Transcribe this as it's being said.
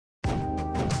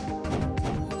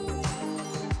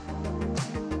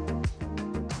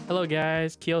Hello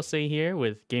guys, Kyosay here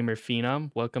with Gamer Phenom.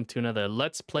 Welcome to another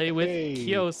Let's Play with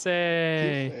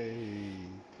Kyosay.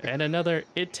 And another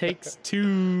It Takes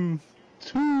Two.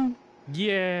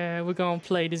 Yeah, we're gonna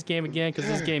play this game again because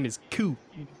this game is cool.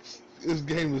 This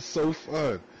game is so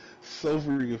fun. So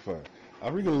freaking fun. I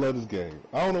really love this game.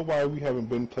 I don't know why we haven't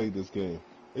been played this game.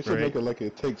 They should make it like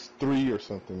It Takes Three or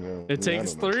something. It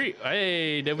takes three?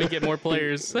 Hey, then we get more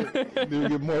players. Then we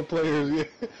get more players,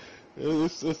 yeah.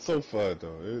 It's so fun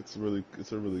though. It's a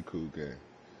really cool game.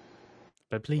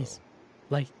 But please,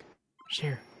 like,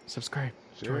 share, subscribe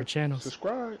to our channels.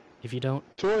 Subscribe. If you don't,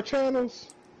 to our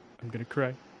channels. I'm gonna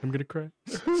cry.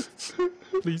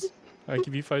 Please, I'll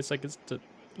give you 5 seconds to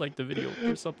like the video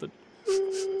or something.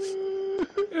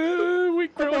 We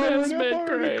grown ass men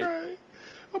cry.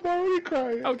 I'm already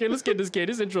crying. Okay, let's get this game.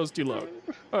 This intro's too long.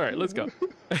 All right, let's go.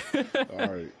 All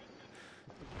right.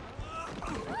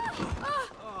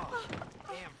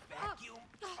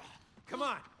 Come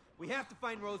on, we have to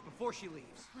find Rose before she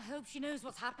leaves. I hope she knows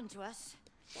what's happened to us.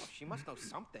 Well, she must know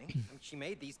something. I mean, she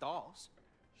made these dolls.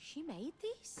 She made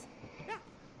these? Yeah.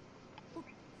 Well,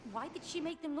 why did she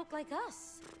make them look like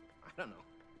us? I don't know.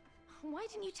 Why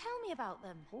didn't you tell me about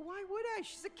them? Well, why would I?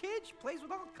 She's a kid. She plays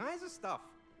with all kinds of stuff.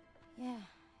 Yeah,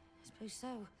 I suppose so.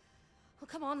 Well,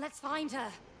 come on, let's find her.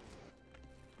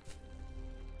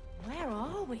 Where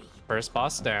are we? First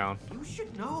boss down. You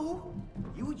should know.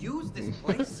 You use this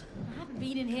place. I haven't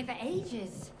been in here for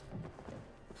ages.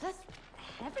 Plus,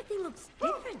 everything looks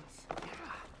different. Yeah.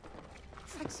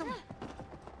 It's like some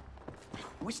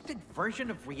twisted version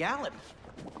of reality.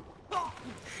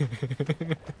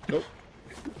 Nope.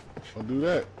 Don't do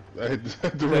that.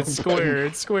 That's square.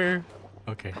 It's square.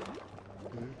 Okay.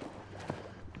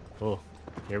 Oh,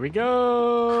 here we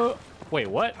go. Wait,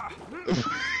 what?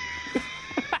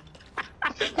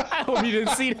 I hope you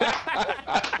didn't see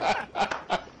that.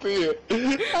 I did.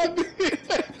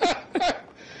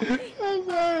 I'm sorry,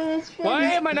 that's funny. Why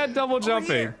am I not double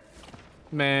jumping?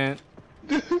 Man.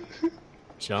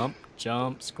 Jump,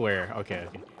 jump, square. Okay.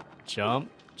 Jump,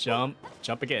 jump,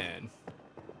 jump again.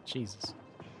 Jesus.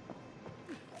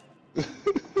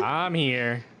 I'm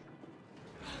here.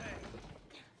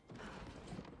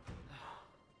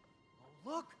 Oh,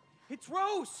 look, it's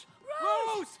Rose.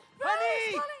 Rose!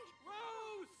 Honey! Rose!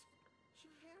 Rose!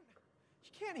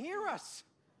 She can't hear us.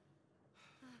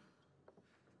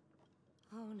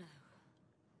 Oh no.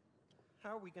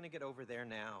 How are we gonna get over there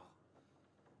now?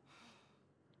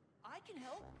 I can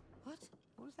help. What?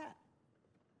 What was that?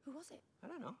 Who was it? I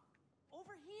don't know.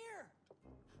 Over here!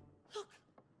 Look!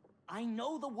 I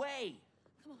know the way!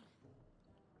 Come on.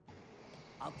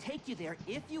 I'll take you there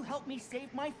if you help me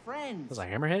save my friends. Was I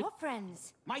Hammerhead? What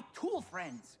friends? My tool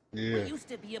friends. Yeah. We used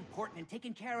to be important and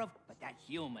taken care of, but that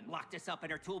human locked us up in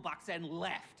her toolbox and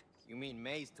left. You mean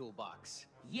May's toolbox?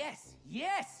 Yes,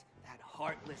 yes! That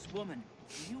heartless woman.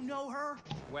 Do you know her?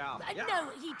 Well, yeah. No,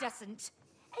 he doesn't.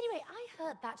 Anyway, I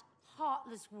heard that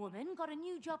heartless woman got a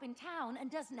new job in town and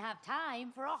doesn't have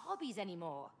time for her hobbies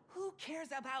anymore. Who cares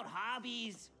about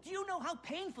hobbies? Do you know how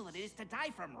painful it is to die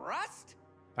from rust?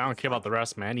 I don't care about the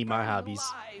rest, man. I need my hobbies.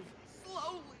 Alive,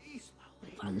 slowly.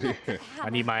 But look, I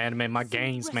need my anime and my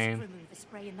games, Rust man. remover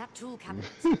spray in that tool cabinet.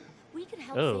 We can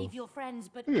help Oh. save your friends,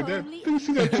 but Look at that. only You if see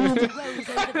you that get tool? to Rose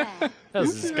over there. That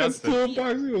was You see that disgusting.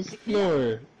 toolbox? He was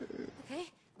snoring. Okay?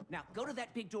 Now go to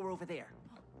that big door over there.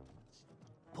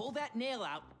 Pull that nail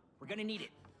out. We're gonna need it.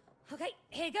 Okay,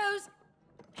 here goes.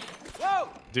 Whoa!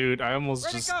 Dude, I almost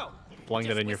Where'd it just go? flung that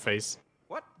Just in your whistle. face.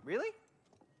 What? Really?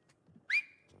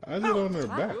 I did on their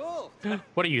back. Cool.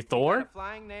 What are you, A Thor?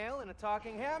 flying nail and a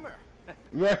talking hammer.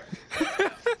 Right.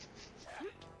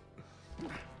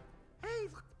 Hey,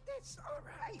 look, that's all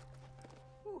right.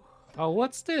 Ooh. Oh,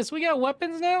 what's this? We got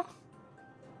weapons now?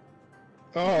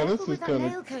 Oh, this Careful is with that kind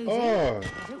nail, of. Cozy. Oh. I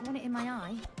don't want it in my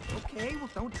eye. Okay, well,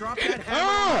 don't drop that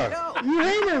hammer. Ah! No. You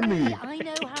hammered me. I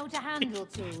know how to handle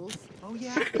tools. Oh,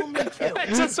 yeah? Well, me too. I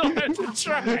just wanted to You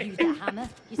try. used a hammer.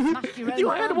 You smashed your own You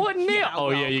had hand. one nail. Yeah,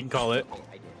 Oh, yeah, well, you can call it. I did.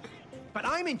 But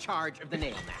I'm in charge of the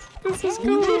nail now. This is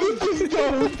cool. Look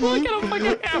at a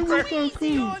fucking hammer.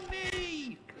 Easy on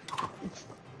me!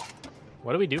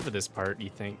 What do we do for this part, you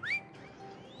think?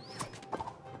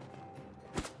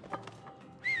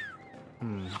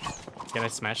 Can I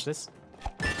smash this?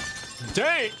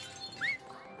 Dang!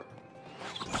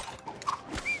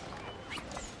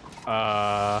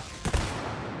 Huh.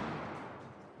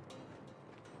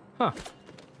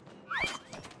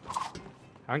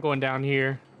 I'm going down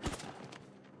here.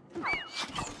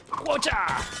 Whatcha!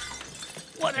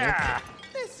 Whatcha!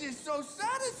 This is so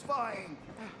satisfying.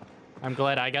 I'm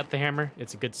glad I got the hammer.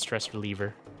 It's a good stress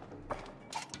reliever.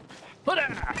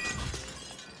 Whatcha!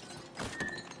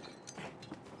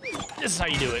 This is how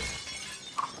you do it.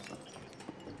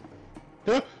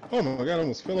 Oh my god, I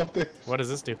almost fell off there. What does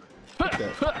this do?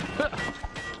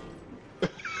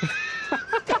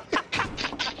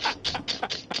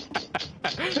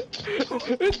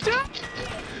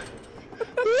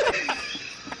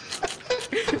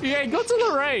 Yeah, go to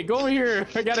the right. Go over here.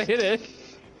 I gotta hit it.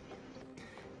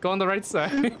 Go on the right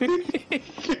side.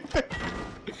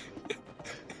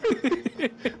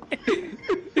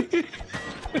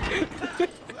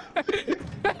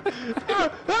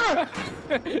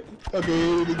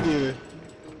 Okay, hit it again.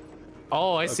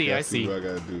 Oh, I see, Okay, I see. What I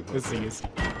gotta do. I see, I see.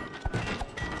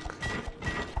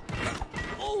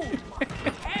 Oh,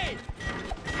 my head!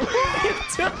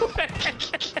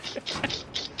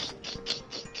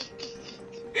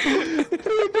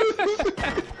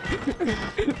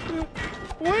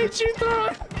 Why'd you throw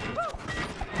it?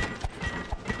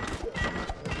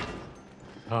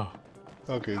 Oh.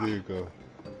 Okay, there you go.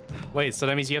 Wait, so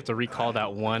that means you have to recall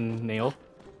that one nail?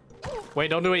 Wait,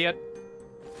 don't do it yet.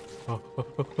 Oh.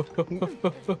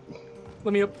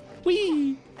 Let me up.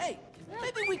 Whee! Hey,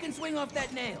 maybe we can swing off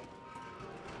that nail.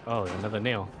 Oh, another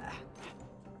nail.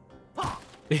 Oh.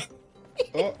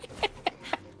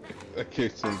 I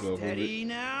kicked some go. Steady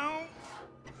now.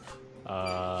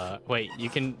 Wait, you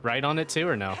can write on it too,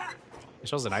 or no? It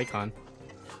shows an icon.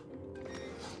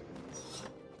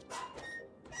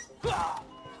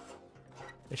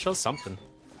 It shows something.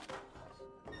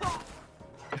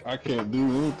 I can't do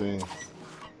anything. I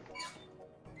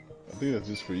think that's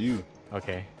just for you.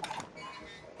 Okay.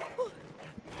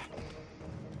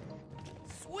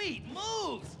 Sweet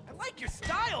moves. I like your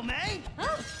style, man.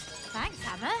 Oh, thanks,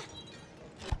 Hammer.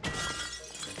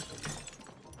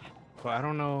 Well, I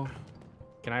don't know.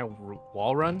 Can I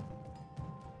wall run?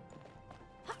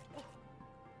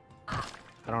 I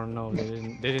don't know.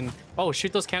 They didn't. Oh,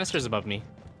 shoot those canisters above me.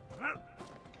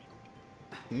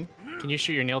 Hmm? Can you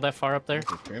shoot your nail that far up there?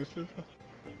 The canisters?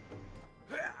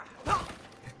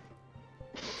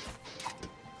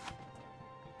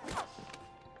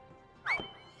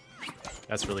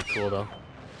 That's really cool, though.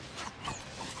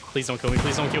 Please don't kill me.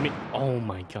 Please don't kill me. Oh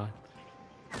my god.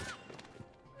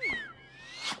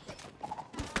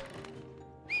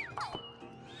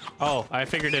 Oh, I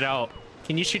figured it out.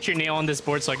 Can you shoot your nail on this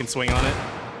board so I can swing on it?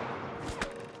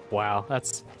 Wow,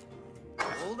 that's...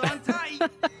 Hold on tight.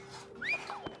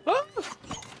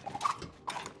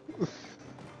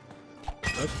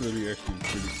 That's really actually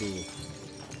pretty cool.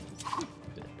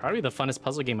 Probably the funnest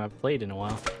puzzle game I've played in a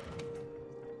while.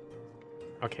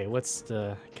 Okay, what's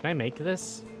the... Can I make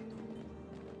this?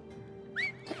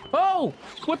 Oh!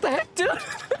 What the heck, dude?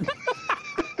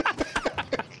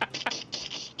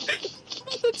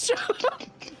 The joke!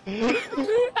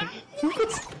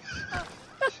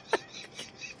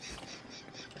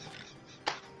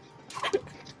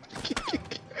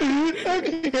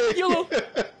 YOLO!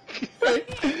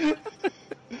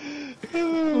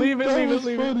 Leave it, leave it,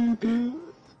 leave it. Dude.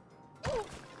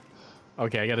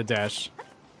 Okay, I got a dash.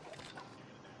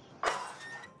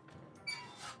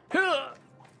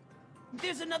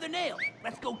 There's another nail.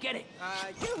 Let's go get it.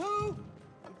 Yoo-hoo!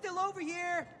 I'm still over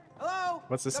here. Hello?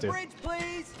 What's this the do? bridge,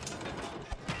 please.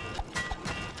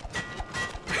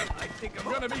 I think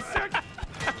I'm gonna be sick.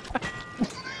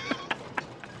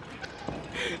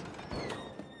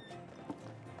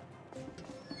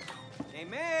 Hey,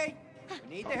 May.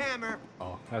 We need the hammer.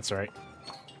 Oh, that's right.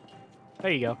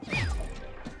 There you go.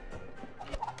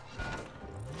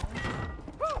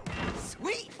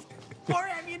 Sweet. More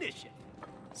ammunition.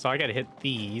 So I gotta hit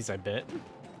these, I bet.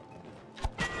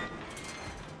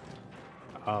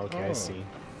 Okay, I Oh. see.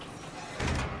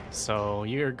 So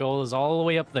your goal is all the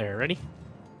way up there. Ready?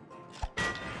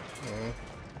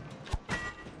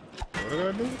 What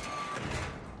did I do?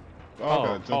 Oh, I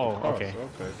gotta jump across. okay.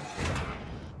 Okay.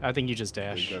 I think you just You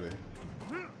dash. got it.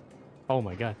 Oh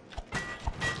my god.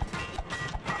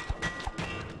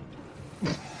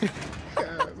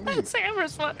 It's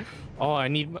Hammer's fun. Oh, I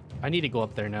need to go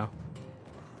up there now.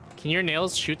 Can your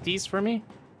nails shoot these for me?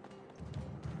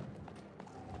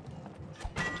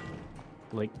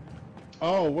 Like,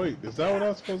 Oh wait, is that what I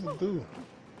was supposed to do?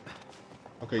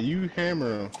 Okay, you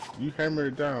hammer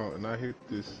it down, and I hit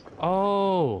this.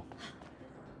 oh.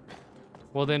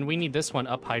 Well, then we need this one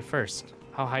up high first.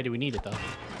 How high do we need it though?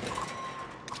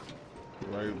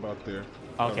 Right about there.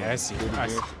 Okay, I see. Do it I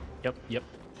see. again. Yep, yep.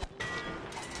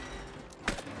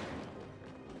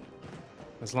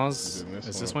 As long as Then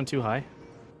is this one too high?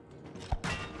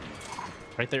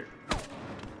 Right there.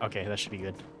 Okay, that should be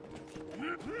good.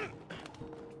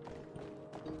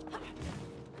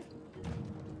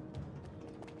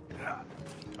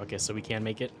 Okay, so we can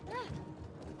make it.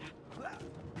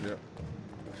 Yep.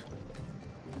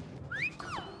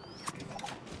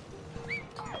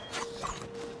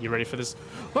 You ready for this?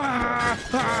 Ah!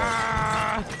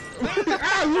 Ah!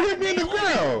 Ah, you hit me in the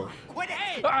ground. Quit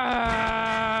it!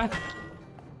 Ah!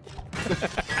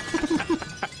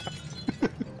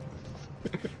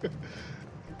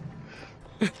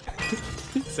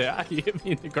 He said, "Ah, you hit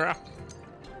me in the ground."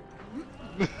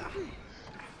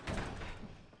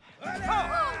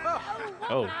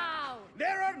 Oh. Wow.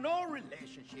 There are no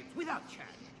relationships without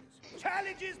challenges.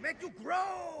 Challenges make you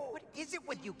grow. What is it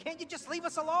with you? Can't you just leave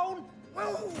us alone?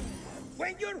 Whoa.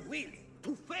 When you're willing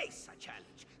to face a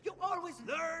challenge, you always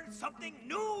learn something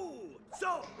new.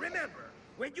 So remember,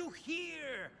 when you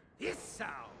hear this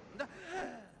sound,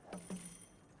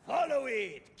 follow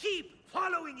it. Keep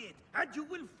following it, and you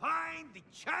will find the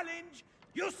challenge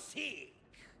you seek.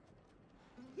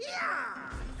 Yeah!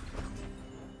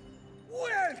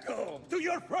 Welcome to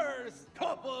your first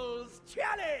couples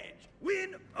challenge.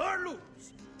 Win or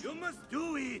lose, you must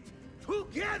do it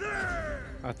together.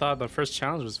 I thought the first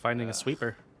challenge was finding a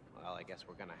sweeper. Well, I guess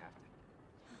we're gonna have to.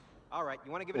 All right,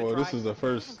 you want to give it a Well, try? this is the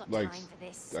first, got like, time for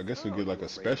this. I guess we get like a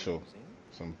special,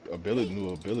 some new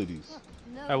abilities.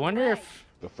 No I wonder way. if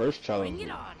The first challenge. Bring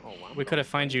it on. Oh, wow. we could have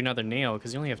find you another nail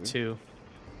because you only have 2.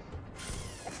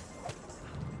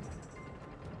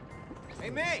 Hey,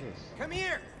 May, come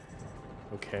here.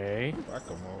 Okay.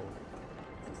 Whack-a-mole.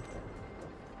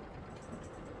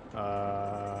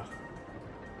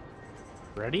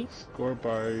 Ready? Score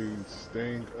by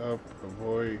staying up,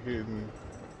 avoid hitting,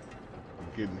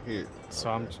 getting hit.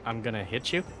 So I'm gonna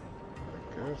hit you.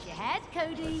 I guess. Your head,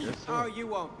 Cody. Yes, Oh, sir. you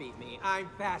won't beat me. I'm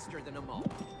faster than a mole.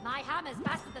 My hammer's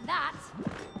faster than that.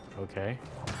 Okay.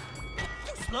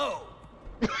 Too slow.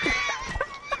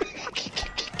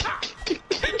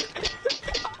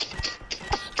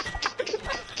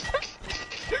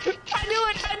 I knew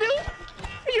it! I knew it!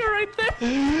 You're right there!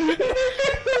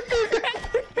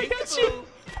 I got you!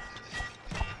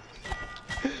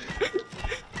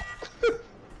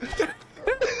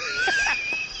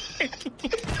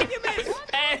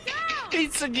 Hey, he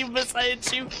said you miss, I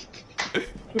hit you.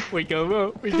 We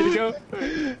go, we gonna go.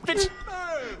 Bitch!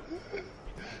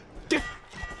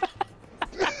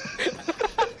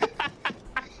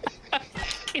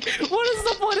 What is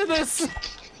the point of this?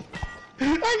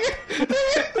 I'm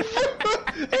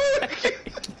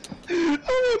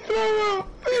gonna throw up.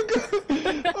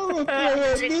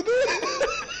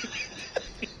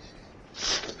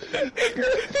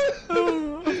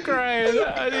 Oh, I'm crying.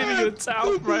 I need to get a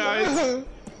towel for my eyes.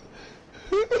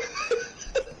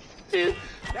 Dude.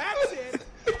 That's it.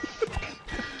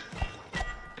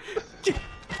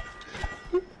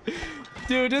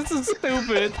 Dude, this is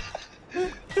stupid.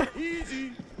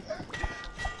 Easy.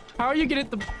 How are you gonna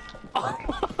hit the...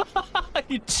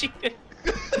 You cheated.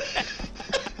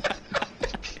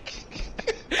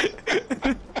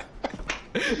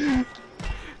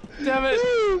 Damn it.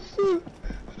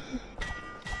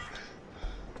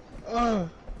 I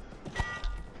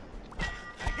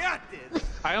got this.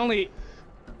 I only...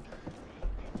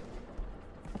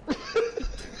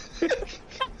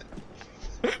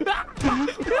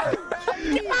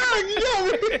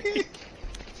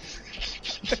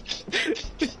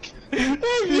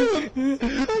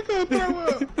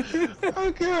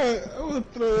 Okay, I'm gonna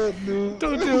throw up, dude.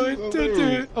 Don't do it. Don't do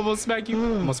it. I'm gonna smack you.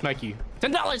 I'm gonna smack you.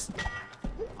 $10.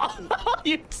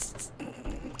 You...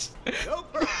 No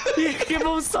problem. You give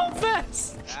him so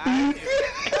fast. I do.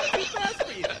 Too fast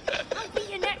for you. I'll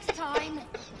beat you next time.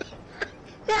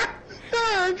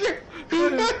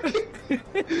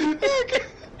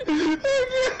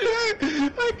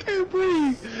 I can't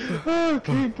breathe. Oh, I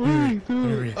can't breathe,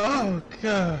 dude. Oh,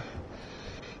 God.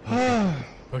 Ah,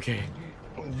 Okay.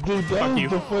 dude, that you.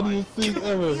 was the funniest thing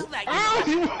ever. Feel that,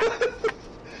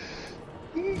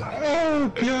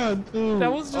 Oh, God, dude.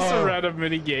 That was just a random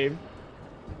mini game.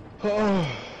 Oh,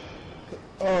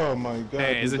 oh my God.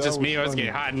 Hey, is dude, it that just me or it's funny.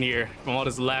 getting hot in here from all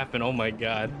this laughing? Oh my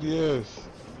God. Yes.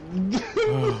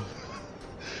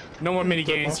 No more mini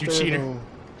games, you cheater.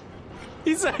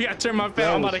 He said I gotta turn my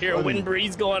fan. I'm about to hear a wind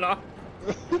breeze going on.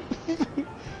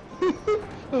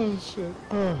 Oh, shit.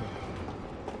 Oh.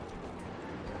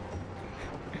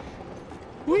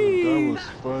 Whee! That was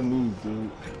funny,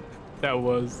 dude. That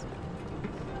was.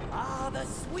 Ah, the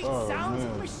sweet Oh, sounds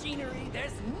man. of machinery.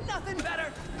 There's nothing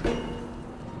better.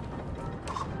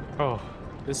 Oh,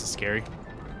 this is scary.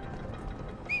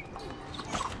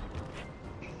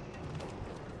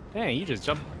 Dang, you just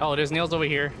jumped. Oh, there's nails over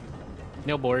here.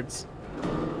 Nail boards.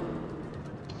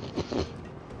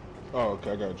 Oh,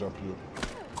 okay, I gotta jump you.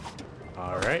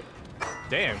 All right.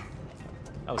 Damn.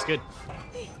 That was good.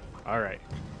 All right.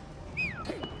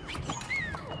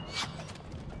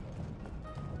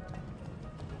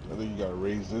 I think you gotta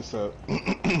raise this up.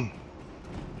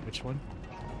 Which one?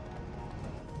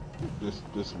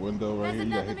 This window right There's here. You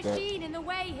gotta another hit that. machine in the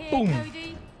way here, Boom.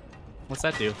 Cody. What's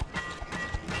that do?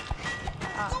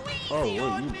 Oh wait,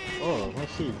 oh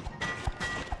let's see.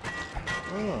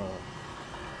 Oh.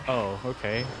 Oh,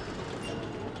 okay.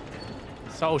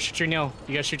 So, oh, shoot your nail.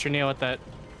 You gotta shoot your nail at that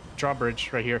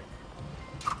drawbridge right here.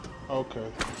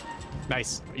 Okay.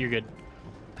 Nice. You're good.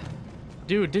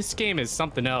 Dude, this game is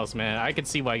something else, man. I can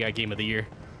see why I got Game of the Year.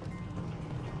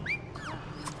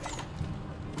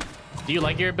 Do you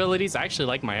like your abilities? I actually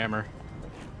like my hammer.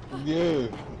 Yeah,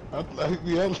 I like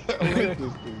this thing. This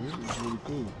is really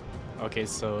cool. Okay,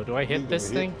 so do I hit this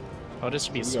thing? Oh, this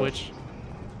should be a switch.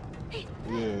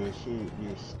 Yeah, it should be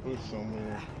a switch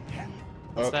somewhere.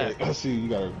 What's Okay, that? I see you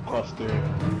gotta cross there.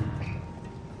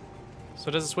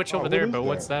 So there's a switch Oh, over what there, is but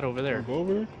what's that? that over there? Go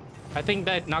over? I think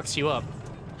that knocks you up.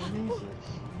 What is this?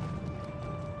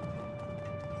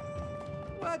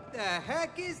 What the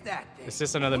heck is that thing? Is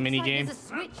this another Looks mini like game? There's a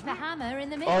switch for hammer in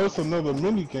the middle. Oh, it's another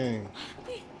mini game.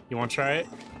 You want to try it?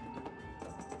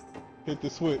 Hit the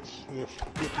switch. Yeah,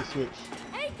 hit the switch.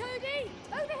 Hey, Cody!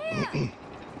 Over here!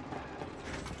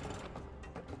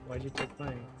 Why'd you take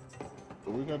mine?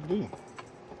 What we gotta do?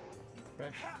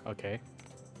 Okay.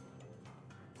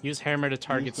 Use hammer to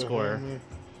target Use the score. hammer.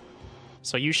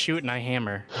 So you shoot and I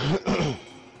hammer.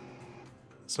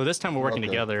 So this time we're working Okay.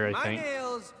 together, I My think.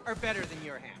 nails are better than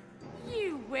your hammer.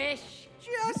 You wish.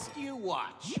 Just you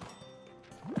watch.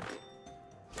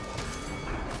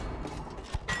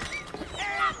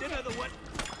 And another one.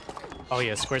 Oh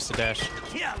yeah, squares to dash.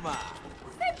 Come on.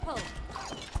 Simple.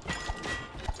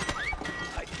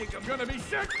 I think I'm gonna be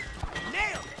sick.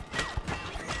 Nailed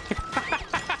it.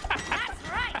 That's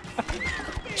right.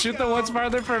 Shoot the ones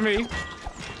farther from me.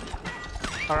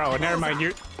 Alright, well, never mind.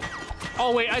 You're.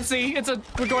 Oh wait, I see.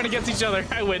 We're going against each other.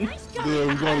 I win. Yeah,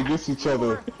 we're going against each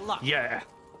other. Yeah.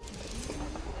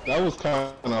 That was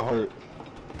kind of hard.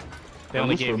 They At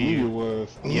only least gave for me you. it was.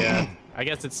 Yeah. I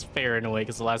guess it's fair in a way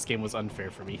because the last game was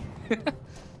unfair for me.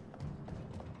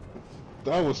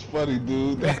 That was funny,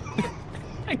 dude. I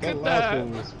That could last not.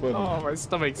 one was funny. Oh, my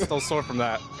stomach's still sore from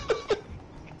that.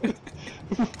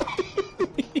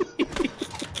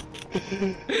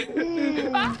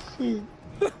 Oh, shoot.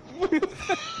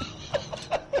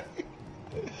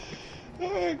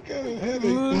 I got a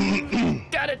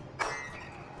headache. Got it.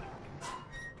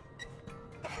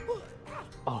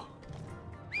 Oh.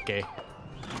 Okay.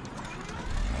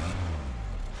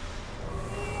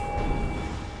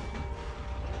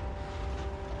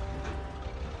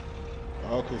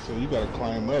 Okay, so you gotta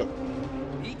climb up.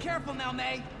 Be careful now,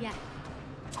 May. Yeah.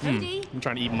 Cody, I'm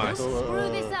trying to eat my. So, screw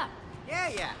this up.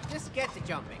 Yeah. Just get to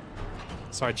jumping.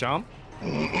 So I jump.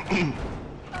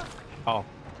 Oh.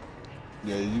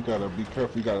 Yeah, you gotta be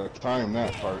careful. You gotta time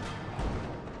that part.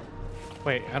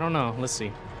 Wait, I don't know. Let's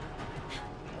see.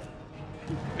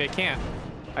 I can't.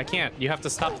 I can't. You have to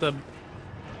stop the.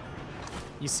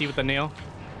 You see with the nail?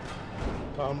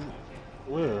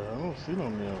 Where? I don't see no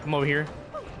nail. Come over here.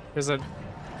 There's a.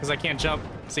 Because I can't jump.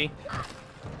 See?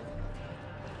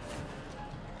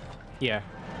 Yeah.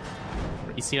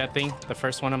 You see that thing? The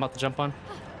first one I'm about to jump on?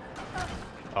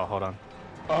 Oh, hold on.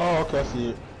 Oh, okay, I see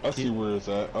it. I see where it's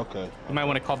at. Okay. You might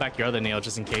want to call back your other nail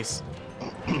just in case.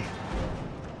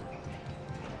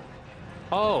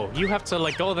 Oh, you have to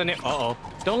let go of the nail. Uh-oh.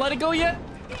 Don't let it go yet.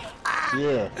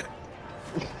 Yeah.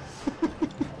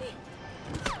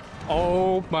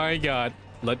 Oh my god.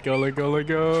 Let go, let go, let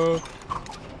go.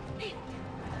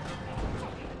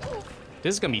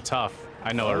 This is gonna be tough.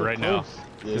 I know it right now.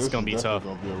 Yeah, This is gonna be tough.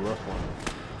 Gonna be a rough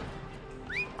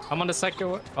one. I'm on the second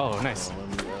one. Oh, nice. Let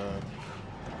me,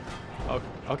 Oh,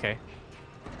 okay.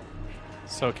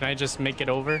 So can I just make it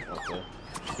over? okay.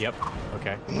 Yep.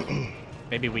 Okay.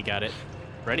 Maybe we got it.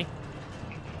 Ready?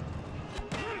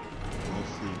 Let's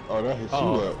see. Oh, that hits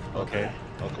Oh, you up. okay.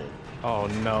 Okay. Oh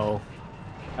no.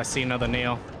 I see another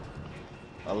nail.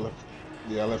 I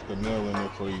left the nail in there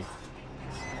for you.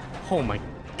 Oh my.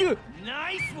 Ugh.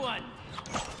 Nice one.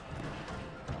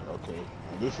 Okay.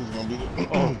 This is gonna be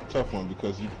the tough one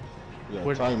because you gotta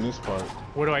Where- time this part.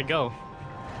 Where do I go?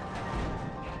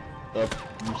 Up.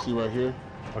 You see right here?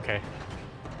 Okay.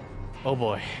 Oh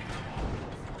boy.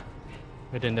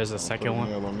 And then there's a Put second a one.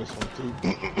 nail on this one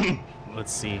too.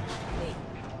 Let's see.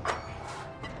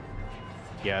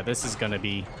 Yeah, this is gonna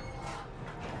be.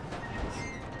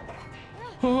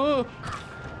 Oh,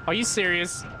 are you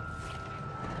serious?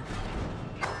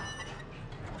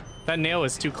 That nail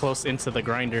is too close into the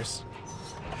grinders.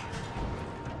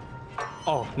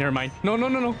 Oh, never mind. No, no,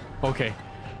 no, no. Okay.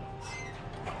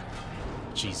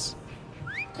 Jeez.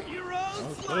 Hero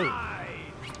Okay. slide.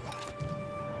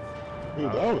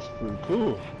 Dude, that was pretty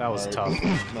cool. That was tough.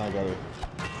 Now I got it.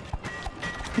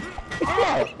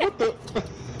 Ah! What the?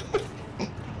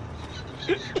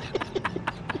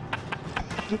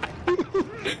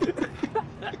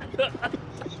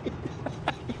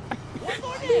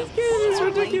 This is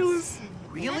ridiculous.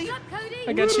 Really? What's up, Cody?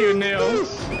 I got you a nail.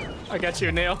 I got you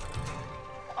a nail.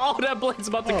 Oh, that blade's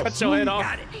about to cut your head off.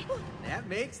 Got it. That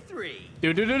makes 3.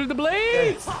 Do the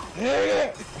blades.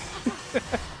 Yeah.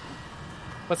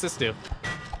 What's this do?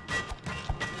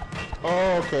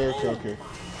 Oh, okay.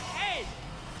 Hey!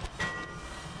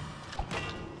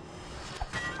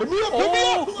 Hit me up!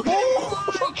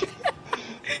 Oh!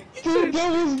 Dude,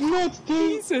 that was nuts,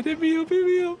 dude. He said, hit me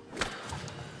up.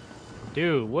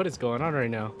 Dude, what is going on right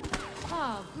now?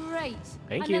 Oh, great.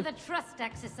 Thank you. Another trust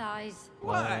exercise.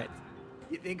 What?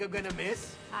 You think I'm gonna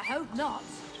miss? I hope not.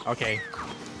 Okay.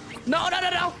 No.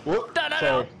 Whoop, No.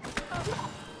 sorry.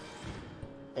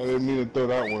 I didn't mean to throw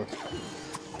that one.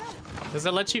 Does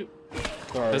it let you?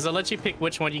 Sorry. Does it let you pick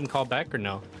which one you can call back or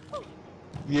no?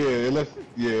 Yeah, it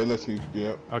lets me,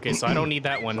 yeah. Okay, so I don't need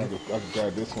that one. I can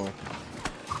grab this one.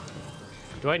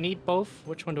 Do I need both?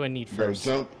 Which one do I need You gotta first?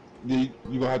 jump. You're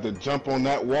gonna have to jump on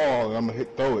that wall and I'm gonna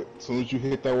throw it. As soon as you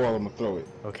hit that wall, I'm gonna throw it.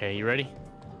 Okay, you ready?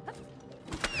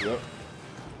 Yep.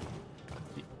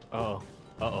 Uh-oh.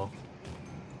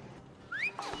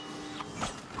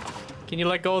 Can you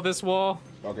let go of this wall?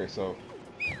 Okay, so.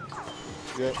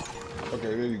 Yep. Okay,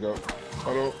 there you go.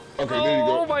 Hold on. Okay, there you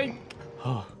go. Oh my.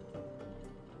 Oh.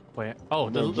 Wait. Oh,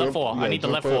 the Now left jump- wall. yeah, I need the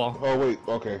jump left up. wall. Oh, wait,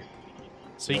 okay.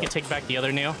 So you can take back the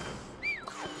other nail.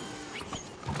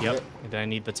 Yep. Yep. And then I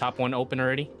need the top one open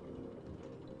already.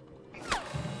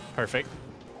 Perfect.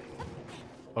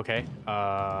 Okay.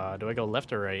 Do I go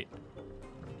left or right?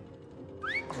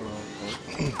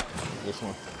 This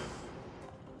one.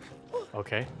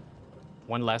 Okay.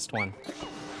 One last one.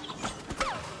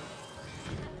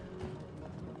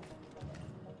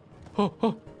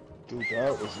 Oh. Dude,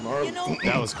 that was gnarly. You know,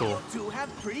 That was cool. you two have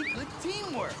pretty good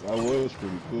teamwork. That was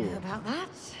pretty cool. About that?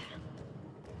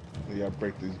 You gotta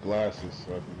break these glasses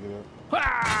so I can get up.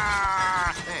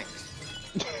 Ah! Thanks.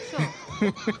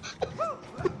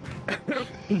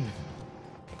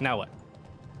 Now what?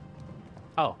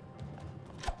 Oh.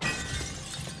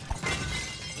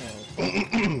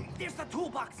 There's the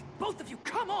toolbox. Both of you,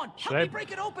 come on. Should Help I- me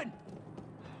break it open.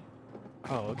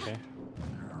 Oh, okay.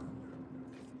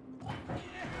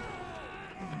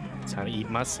 Time to eat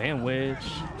my sandwich.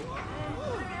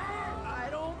 I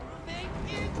don't think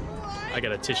it's right. I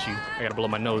got a tissue. I gotta blow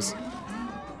my nose.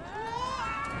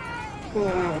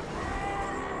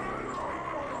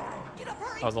 Get up,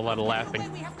 hurry. That was a lot of laughing.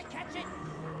 We have to catch it.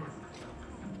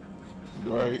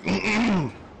 Right.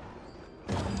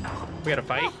 We gotta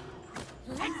fight?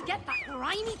 Let's get that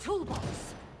grimy toolbox.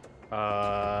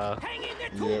 Hang in there,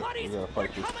 two Yeah, buddies. we gotta fight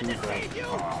We're this coming to toolbox. save you.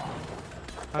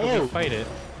 How do Oh. we fight it?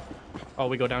 Oh,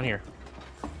 we go down here.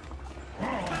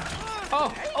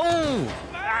 Oh!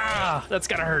 Ah! That's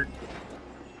gotta hurt.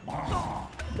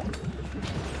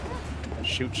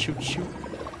 Shoot.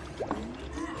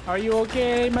 Are you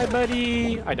okay, my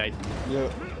buddy? I died. Yeah.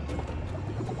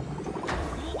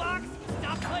 Toolbox,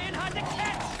 stop playing hard to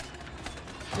catch.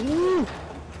 Woo.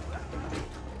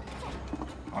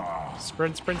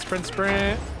 Sprint.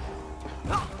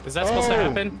 Is that supposed to Oh.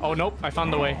 happen? Oh, nope. I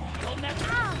found the way. You'll never.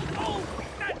 Oh,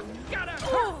 that gotta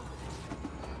hurt.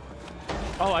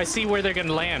 Oh, I see where they're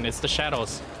gonna land. It's the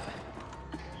shadows.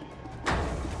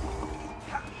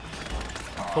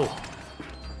 Oh.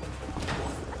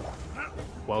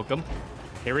 Welcome.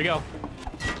 Here we go.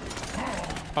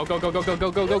 Oh, go.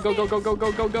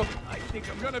 I think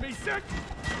I'm gonna be sick.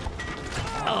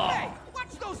 Hey,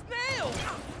 watch those nails.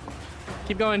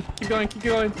 Keep going.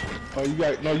 Oh, you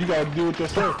gotta do it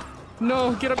yourself.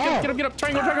 No, get up.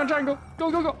 Triangle.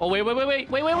 Go. Oh, wait.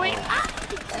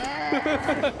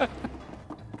 Ah!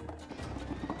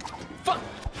 Fuck.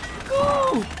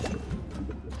 Go.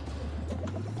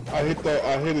 I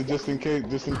hit it just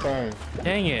in time.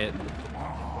 Dang it.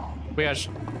 We got.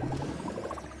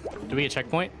 Do we get a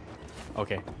checkpoint?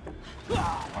 Okay.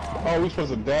 Oh, we're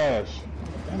supposed to dash.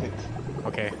 Damn it.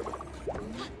 Okay.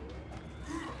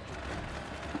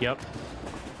 Yep.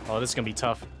 Oh, this is gonna be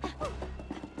tough.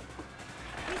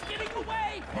 He's getting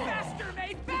away. Faster,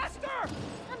 mate, faster.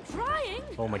 I'm trying.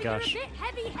 Oh my gosh. You're a bit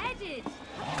heavy-headed.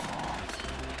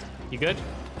 You good?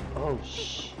 Oh,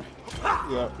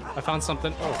 yeah. I found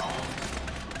something.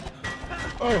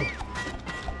 Oh.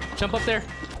 Jump up there.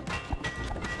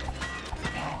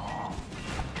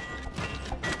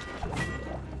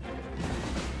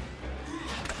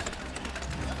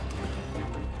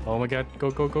 Oh my god.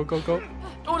 Go.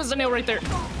 Oh, there's a nail right there.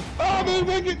 Oh, I didn't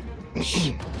make it.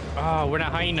 Oh, we're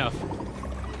not high enough.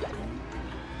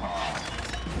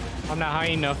 I'm not high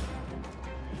enough.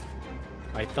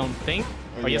 I don't think.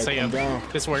 Oh, yes, I am. Down.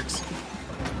 This works.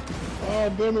 Oh,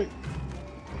 damn it.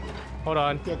 Hold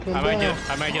on.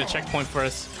 I might get a checkpoint for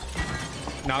us.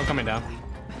 Now I'm coming down.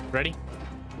 Ready?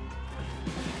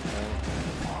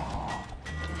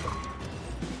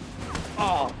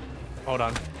 Oh. Hold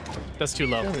on. That's too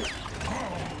low.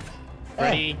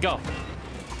 Ready, go.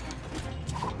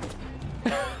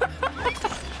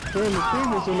 Turn the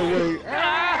fingers in the way.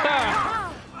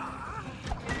 Ah!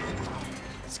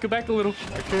 Scoot back a little.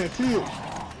 I can't see it.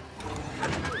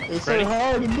 It's Ready? so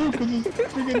hard to do because it's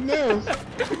freaking nails.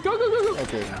 Go, go, go, go.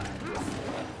 Okay.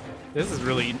 This is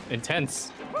really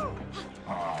intense.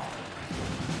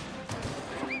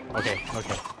 Okay,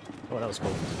 okay. Oh, that was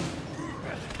cool.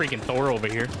 Freaking Thor over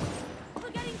here. We're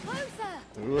getting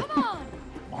closer. Come on.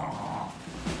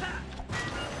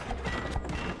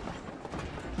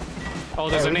 Oh,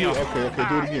 there's a nail. Okay, okay,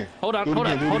 do it again. Hold on, Do it hold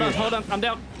on, again, do it hold on, again. hold on. I'm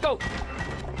down. Go.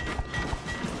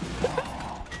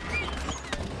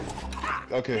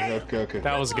 Okay, okay, okay.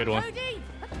 That was a good one. Cody.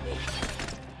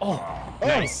 Oh,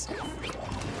 nice.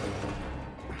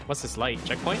 What's this light?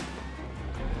 Checkpoint?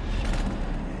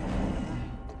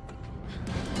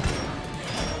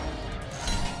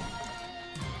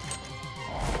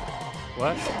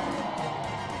 What?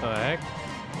 The heck?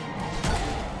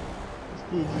 This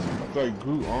dude just like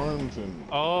grew arms and.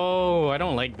 Oh, I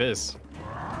don't like this.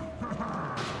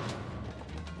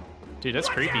 Dude, that's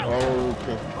creepy. Oh,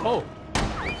 okay. Oh,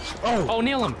 Oh! oh,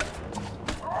 nail him.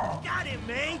 Got him,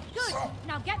 mate. Good.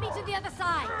 Now get me to the other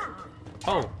side.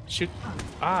 Oh, shoot.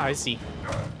 Ah, I see.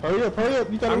 Hurry up, hurry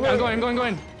up. You gotta I'm run.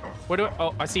 going. Where do I?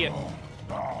 Oh, I see it.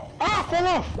 Ah, fall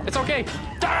off! It's okay.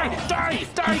 Die, die,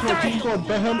 die, Keep going, keep die. going.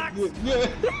 Bam. Yeah.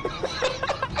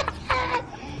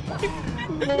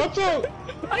 Watch out!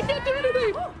 I can't do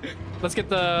anything. Let's get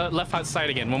the left hand side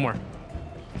again. One more.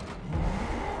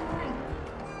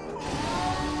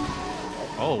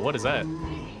 Oh, what is that?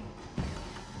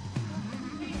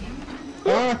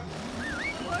 Huh?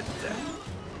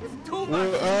 Too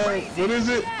much. What is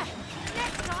it? Yeah.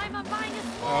 Next time I'm buying a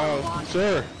small one.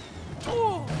 Sure.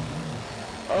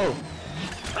 Oh.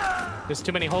 There's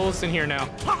too many holes in here now.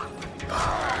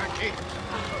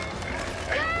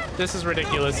 This is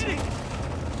ridiculous.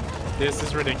 This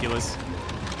is ridiculous.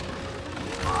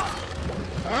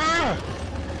 Ah!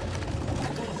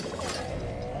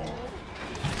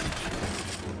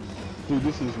 Dude,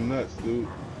 this is nuts, dude.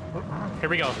 Here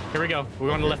we go. Here we go. We're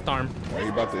going to left arm. All right, he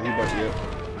about to, yep.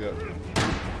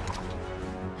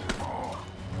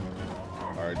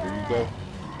 All right, there you go.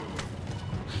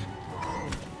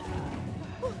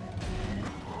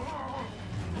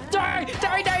 Die!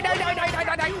 Die! Die! Die! Die! Die!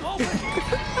 Die! Die!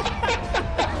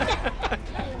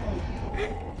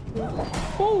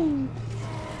 Woo!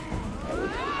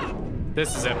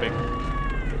 This is epic.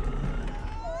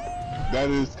 That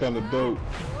is kind of dope.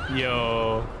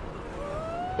 Yo.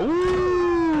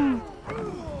 Ooh!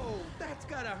 Oh, that's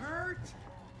gotta hurt.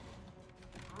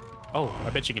 Oh, I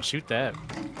bet you can shoot that.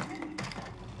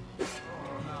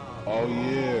 Oh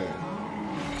yeah.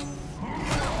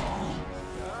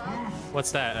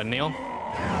 What's that? A nail?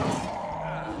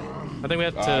 I think we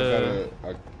have to.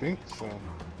 I think so.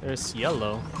 There's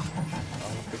yellow.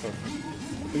 I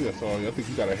think that's all. I think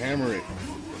you gotta hammer it.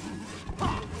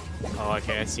 Oh,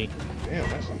 okay, I see. Damn,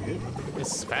 that's a hit.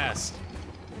 This is fast.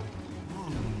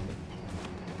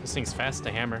 This thing's fast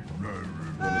to hammer.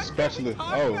 And the spatula.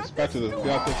 Oh, the spatula.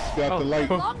 Got the light.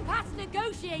 Long past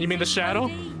negotiating. You mean the shadow?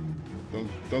 Cody.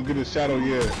 Don't get a shadow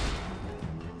yet.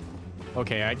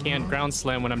 Okay, I can't ground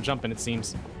slam when I'm jumping, it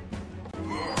seems.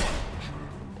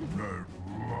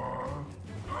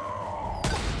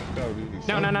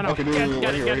 No. Okay, Get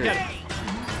right it. here.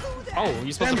 Oh,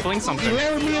 you're supposed to fling something. You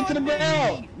hammered me into the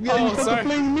ground. Yeah, Oh, you're supposed sorry. to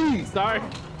fling me. Sorry.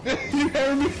 You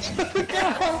hammered me into the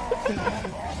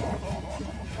ground.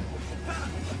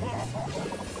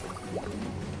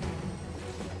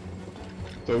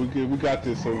 So we got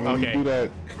this. So when Okay. we do that,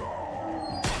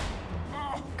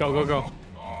 Go.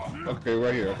 okay,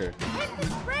 right here. Okay.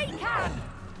 Spray can.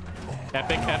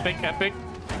 Epic.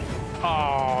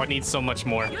 Oh, it needs so much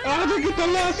more. Oh, I didn't get the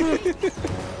last one.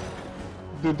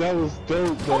 Dude, that was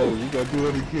dope, though. You gotta do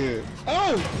it again.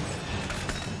 Oh!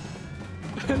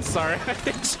 Sorry, I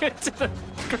hit you to the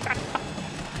ground.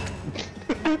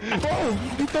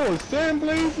 Oh, you throwing sand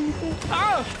blazes?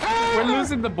 Oh, we're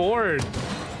losing the board.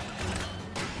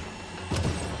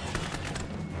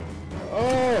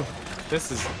 Oh!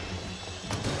 This is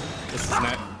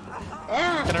not.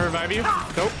 Ah! Can I revive you?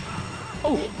 Nope.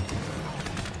 Oh.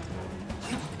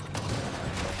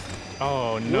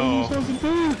 Oh What are you no. supposed to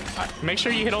do? Make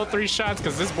sure you hit all 3 shots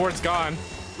because this board's gone.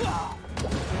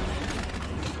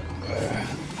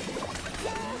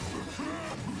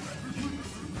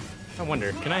 I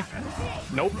wonder, can I?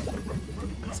 Nope.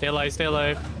 Stay alive, stay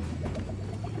alive.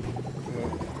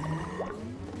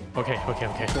 Okay.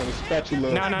 Trying to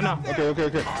spatula. No.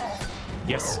 Okay.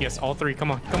 Yes, all 3.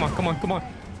 Come on.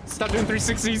 Stop doing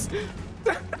 360s.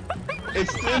 It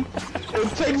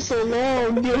takes so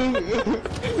long, dude.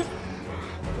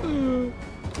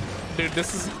 Dude,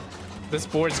 this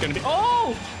board's gonna be.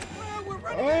 Oh!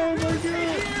 Oh my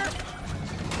god.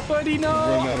 Buddy, no!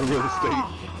 Run out of real estate.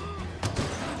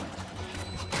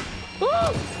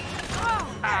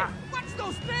 Watch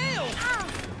those nails!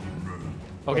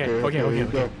 Okay.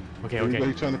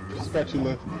 Everybody trying to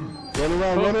spatula. Run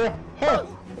around. Huh.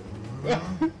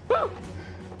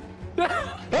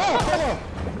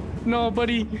 No,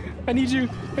 buddy. I need you.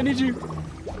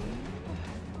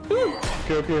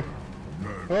 Okay.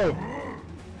 Oh.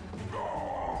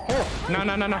 No.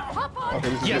 Okay,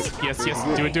 this is Yes.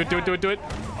 it. Do it.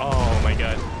 Oh my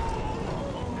god.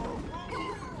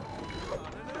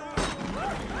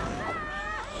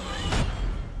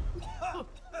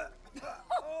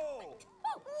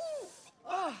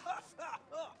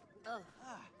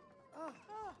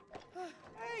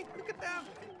 Hey, look at them.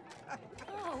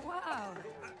 Oh, wow.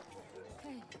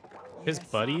 His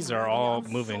buddies are all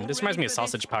moving. This reminds me of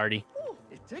Sausage Party.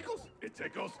 It tickles.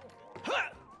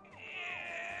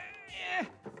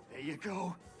 There you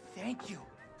go. Thank you.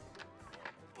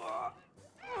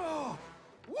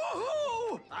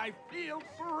 Woohoo! I feel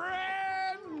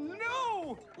brand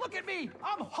new. Look at me.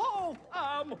 I'm whole.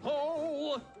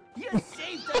 You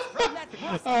saved us from that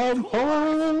rusty I'm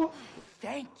whole.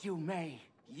 Thank you, May.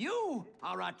 You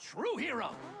are a true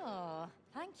hero. Oh,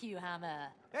 thank you, Hammer.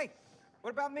 Hey,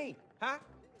 what about me? Huh?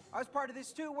 I was part of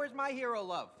this too. Where's my hero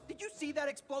love? Did you see that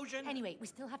explosion? Anyway, we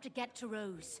still have to get to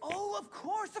Rose. Oh, of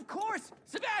course.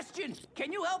 Sebastian,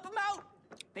 can you help him out?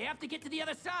 They have to get to the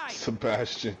other side.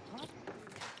 Sebastian.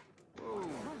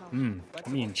 I'm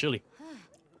eating chili.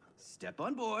 Step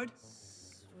on board.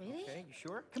 Really? Okay, you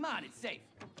sure? Come on, it's safe.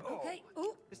 Okay.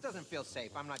 Ooh. This doesn't feel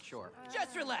safe. I'm not sure.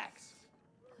 Just relax.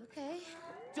 Okay.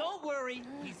 Don't worry,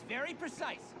 he's very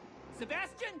precise.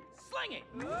 Sebastian, sling it.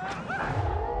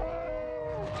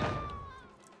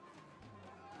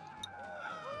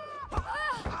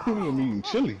 I'm eating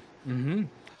chili. Mm-hmm.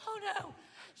 Oh no,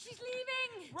 she's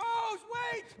leaving. Rose,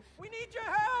 wait! We need your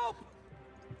help!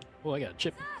 Oh, I got a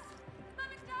chip. Dad, Mum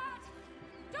and Dad,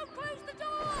 don't close the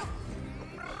door.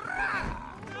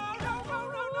 No!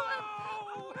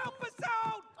 Help us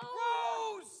out!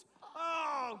 Rose!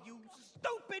 Oh, you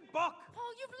stupid book!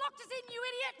 Oh, you've locked us in, you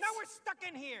idiot. Now we're stuck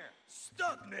in here.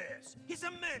 Stuckness is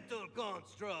a mental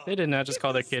construct. They did not just If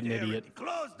call their you kid an stare at idiot. the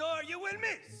closed door, you will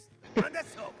miss. And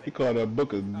that's open. He called that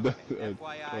book called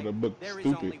FYI, that book there is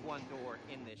stupid. only one door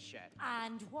in this shed.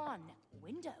 And one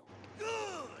window.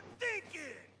 Good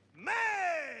thinking,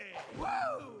 May!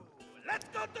 Whoa! Let's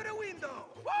go to the window.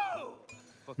 Whoa!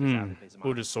 Book is out of his Food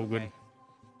mind, is so good. okay?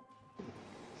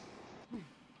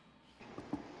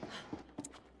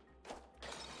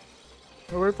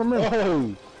 Away from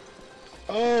me.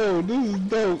 Oh, this is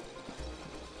dope.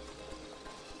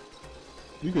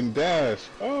 You can dash.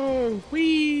 Oh,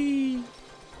 Whee!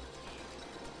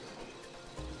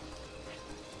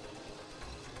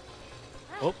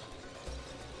 Oh,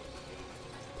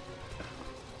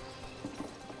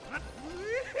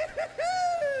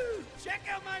 Check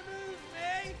out my moves,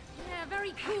 May! Yeah,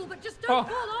 very cool, but just don't Oh.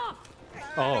 fall off.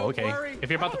 oh, okay. worry. If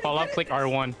you're about to fall off, click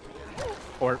R1.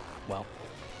 Or, well,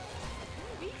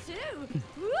 Me too.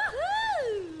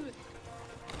 Woohoo!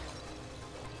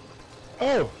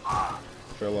 oh!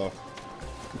 Fell off.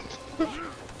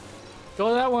 go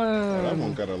to that That one.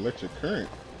 one got electric current.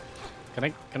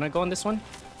 Can I go on this one?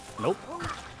 Nope.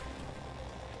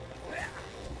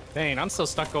 Dang, I'm still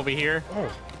stuck over here.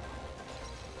 Oh,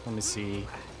 Let me see.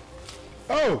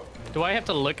 oh! Do I have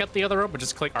to look at the other rope or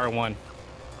just click R1?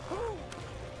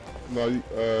 No,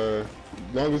 as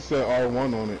long as it said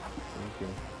R1 on it.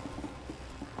 Okay.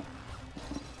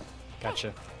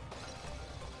 Gotcha.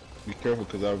 Be careful,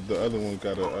 because the other one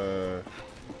got a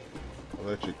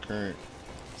electric current.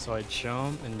 So I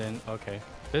jump and then, okay.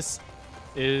 This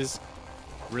is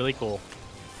really cool.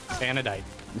 And I died.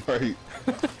 Right.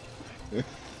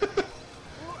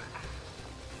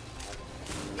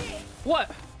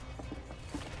 What?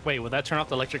 Wait, will that turn off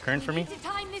the electric current for me? We need to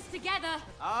time this together.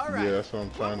 All right. Yeah, that's what I'm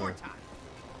One trying more to. time.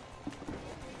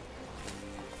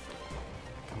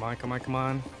 Come on, come on, come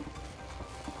on.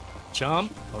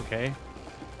 Jump. Okay.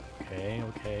 Okay,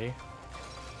 okay.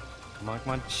 Come on,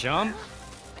 come on. Jump.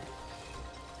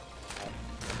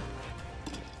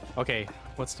 Okay,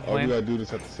 what's the Oh, we plan? gotta do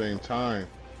this at the same time.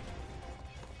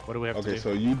 What do we have to do? Okay,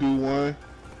 so you do one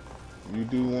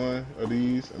of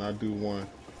these, and I do one.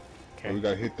 Okay. So we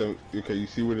gotta hit the. Okay, you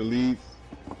see where it leads?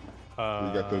 We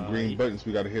got the green buttons.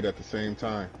 We gotta hit at the same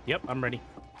time. Yep, I'm ready.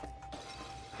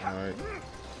 All right.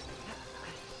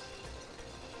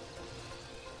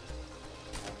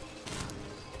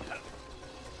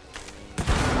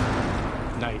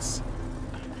 Nice.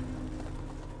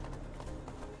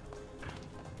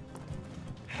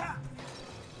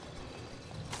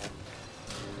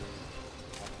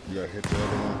 You gotta hit the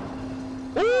other one.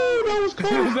 Oh, that was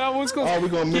close. That was close. Oh, we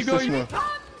gonna miss Keep this going. one.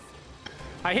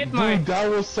 I hit Dude, mine. that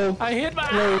was so I hit mine.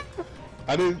 close.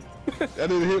 I didn't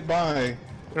hit mine.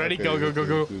 Ready? Okay, Go, go, go,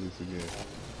 go. let's do this again.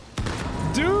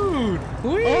 Dude!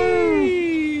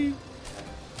 Whee!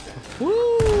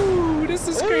 Woo! This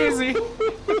is crazy.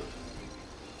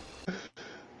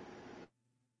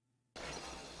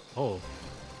 Oh.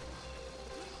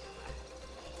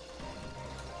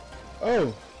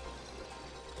 Oh.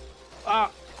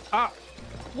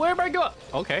 Where am I going?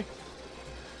 Okay.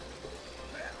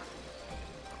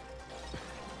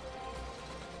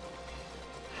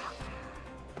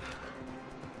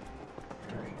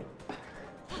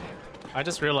 I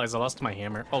just realized I lost my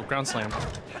hammer. Oh, ground slam.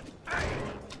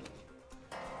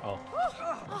 Oh.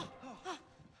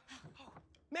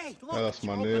 May, look, I lost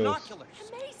my old nails. binoculars.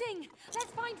 Amazing!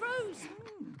 Let's find Rose.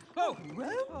 Oh,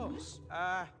 Rose?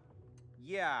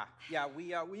 Yeah,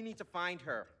 we need to find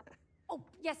her. Oh,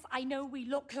 yes, I know we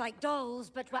look like dolls,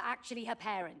 but we're actually her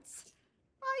parents.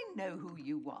 I know who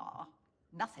you are.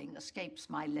 Nothing escapes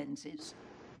my lenses.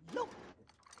 Look.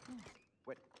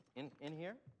 What, in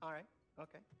here? All right,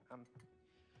 okay.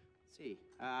 Let's see.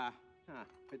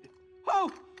 Oh!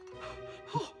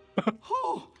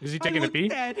 Is he taking a pee?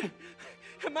 Dead.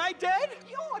 Am I dead?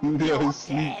 You're Yeah, not he's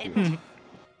sleeping. dead.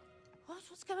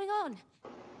 What's going on?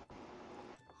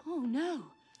 Oh, no.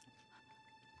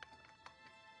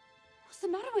 What's the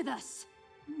matter with us?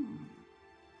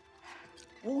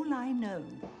 All I know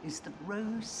is that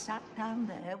Rose sat down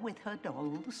there with her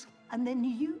dolls, and then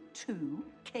you two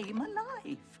came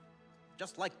alive.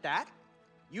 Just like that?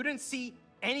 You didn't see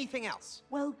anything else?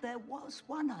 Well, there was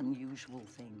one unusual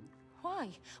thing. Why?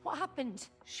 What happened?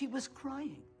 She was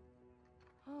crying.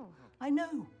 Oh. I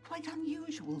know, quite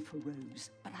unusual for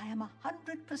Rose, but I am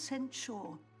 100%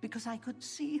 sure because I could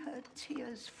see her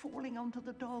tears falling onto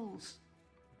the dolls.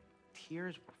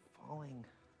 Tears were falling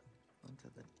onto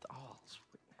the dolls.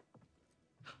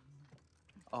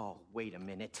 Oh, wait a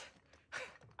minute.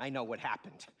 I know what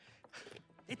happened.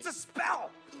 It's a spell!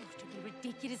 Don't be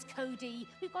ridiculous, Cody.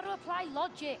 We've got to apply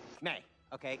logic. May,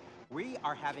 okay? We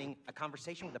are having a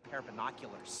conversation with a pair of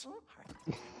binoculars. All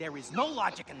right. There is no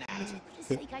logic in that. For goodness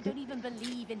sake, I don't even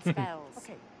believe in spells.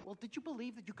 Okay, well, did you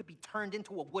believe that you could be turned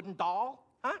into a wooden doll?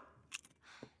 Huh?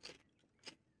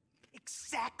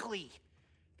 Exactly.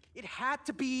 It had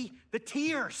to be the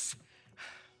tears.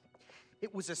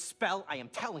 It was a spell, I am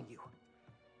telling you.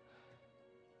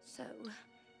 So,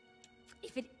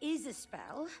 if it is a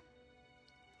spell,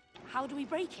 how do we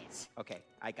break it? Okay,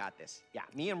 I got this. Yeah,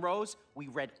 me and Rose, we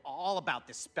read all about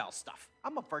this spell stuff.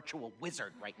 I'm a virtual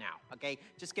wizard right now, okay?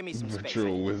 Just give me some space.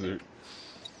 Virtual wizard.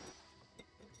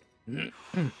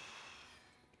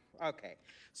 Okay,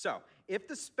 so if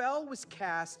the spell was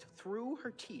cast through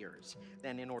her tears,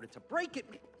 then in order to break it...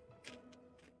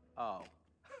 Oh.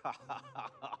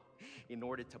 In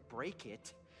order to break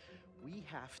it, we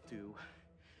have to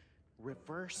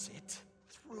reverse it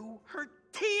through her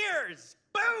tears.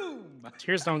 Boom!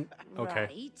 Tears don't. Okay.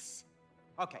 Right.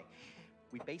 Okay,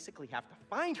 we basically have to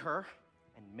find her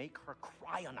and make her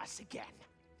cry on us again.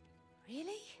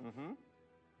 Really? Mm-hmm.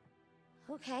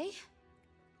 Okay.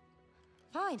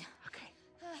 Fine. Okay.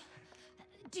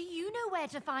 Do you know where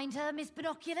to find her, Miss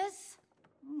Binoculars?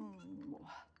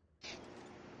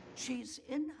 She's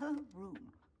in her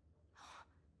room.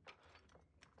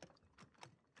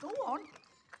 Go on.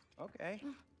 Okay.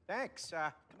 Thanks.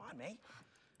 Come on, May.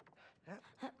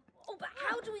 Oh, but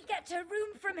how do we get to her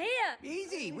room from here?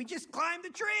 Easy, we just climbed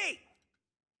the tree.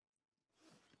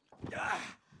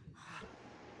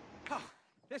 Oh,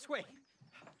 this way.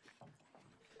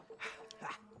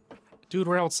 Dude,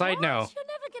 we're outside What? now. You're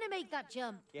never gonna make that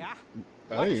jump. Yeah?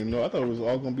 I didn't even know. I thought it was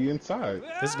all gonna be inside.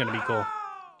 This is gonna be cool.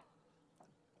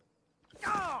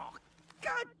 Oh,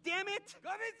 God damn it!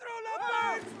 Coming through the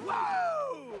birds!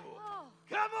 Whoa! Oh.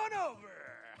 Come on over!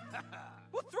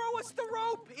 Well, throw us the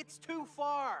rope! It's too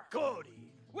far! Cody,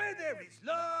 where there is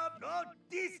love, no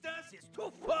distance is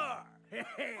too far! Oh,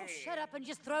 shut up and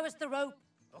just throw us the rope.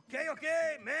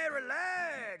 Okay, May,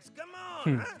 relax. Come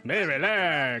on. Huh? May,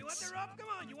 relax. You want the rope? Come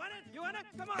on. You want it? You want it?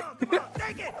 Come on,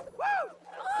 take it!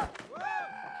 Woo!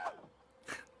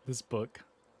 This book.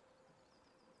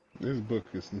 This book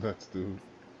is nuts, dude.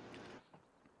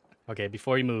 Okay,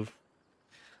 before you move,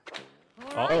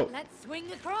 All right, let's swing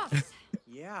across.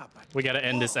 Yeah, but we gotta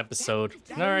end this episode.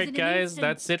 that All was right, an guys, instant.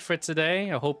 that's it for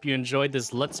today. I hope you enjoyed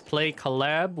this Let's Play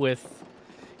collab with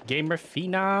Gamer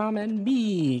Phenom and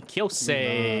me,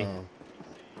 Kyosay.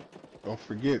 Don't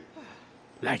forget,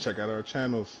 check out our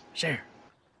channels. Share,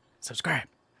 subscribe,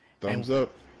 Thumbs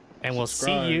up. and we'll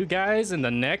see you guys in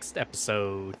the next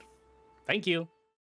episode. Thank you.